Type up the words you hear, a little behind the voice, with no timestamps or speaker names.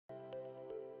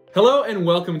Hello and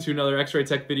welcome to another X-Ray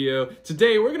Tech video.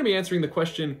 Today we're going to be answering the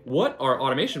question, what are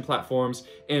automation platforms,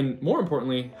 and more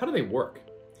importantly, how do they work?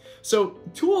 So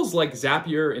tools like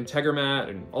Zapier, Integromat,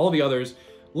 and all the others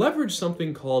leverage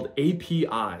something called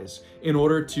APIs in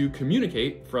order to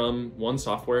communicate from one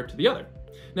software to the other.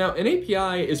 Now, an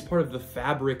API is part of the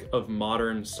fabric of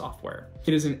modern software.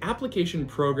 It is an application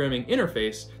programming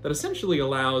interface that essentially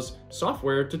allows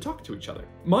software to talk to each other.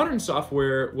 Modern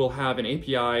software will have an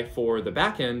API for the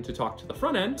backend to talk to the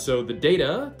front end, so the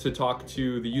data to talk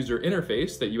to the user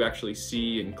interface that you actually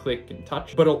see and click and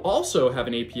touch, but it'll also have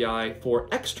an API for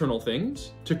external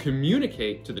things to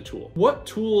communicate to the tool. What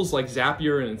tools like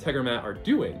Zapier and Integromat are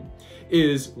doing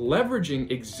is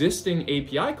leveraging existing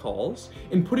API calls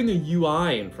and putting a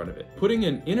UI in front of it, putting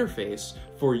an interface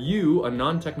for you, a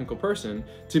non-technical person,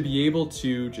 to be able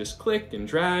to just click and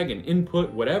drag and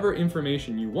input whatever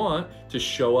information you want to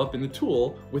show up in the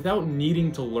tool without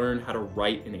needing to learn how to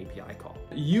write an API call.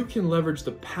 You can leverage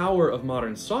the power of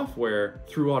modern software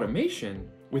through automation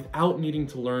without needing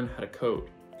to learn how to code.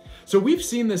 So we've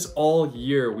seen this all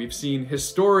year. We've seen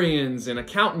historians and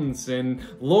accountants and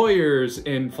lawyers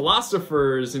and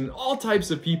philosophers and all types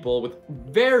of people with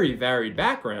very varied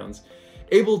backgrounds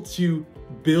able to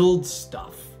build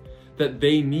stuff that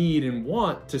they need and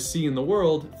want to see in the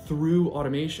world through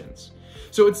automations.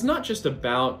 So it's not just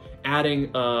about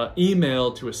adding an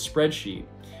email to a spreadsheet.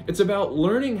 It's about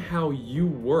learning how you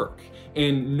work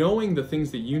and knowing the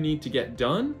things that you need to get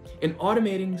done and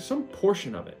automating some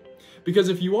portion of it. Because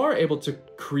if you are able to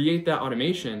create that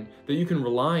automation that you can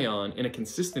rely on in a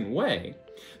consistent way,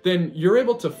 then you're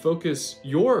able to focus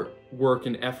your work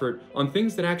and effort on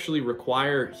things that actually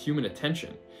require human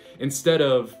attention instead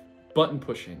of button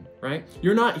pushing, right?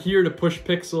 You're not here to push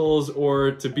pixels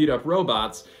or to beat up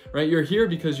robots, right? You're here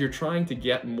because you're trying to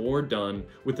get more done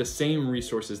with the same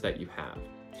resources that you have.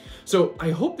 So I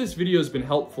hope this video has been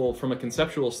helpful from a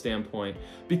conceptual standpoint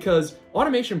because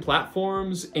automation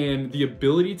platforms and the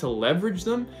ability to leverage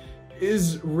them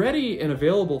is ready and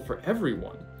available for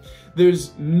everyone.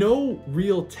 There's no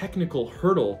real technical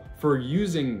hurdle for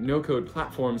using no-code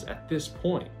platforms at this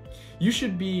point. You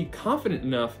should be confident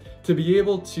enough to be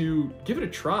able to give it a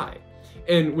try.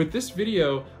 And with this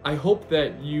video, I hope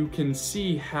that you can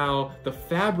see how the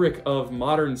fabric of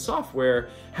modern software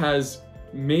has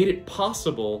made it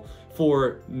possible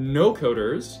for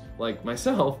no-coders like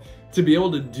myself to be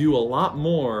able to do a lot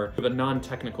more with a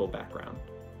non-technical background.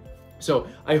 So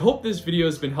I hope this video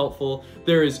has been helpful.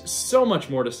 There is so much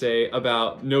more to say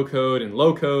about no-code and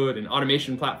low-code and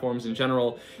automation platforms in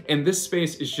general, and this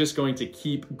space is just going to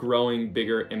keep growing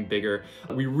bigger and bigger.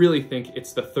 We really think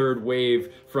it's the third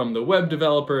wave from the web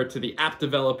developer to the app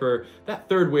developer. That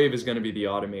third wave is going to be the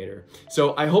automator.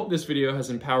 So I hope this video has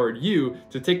empowered you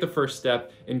to take the first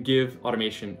step and give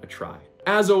automation a try.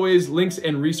 As always, links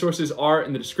and resources are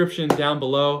in the description down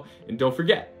below, and don't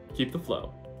forget, keep the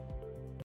flow.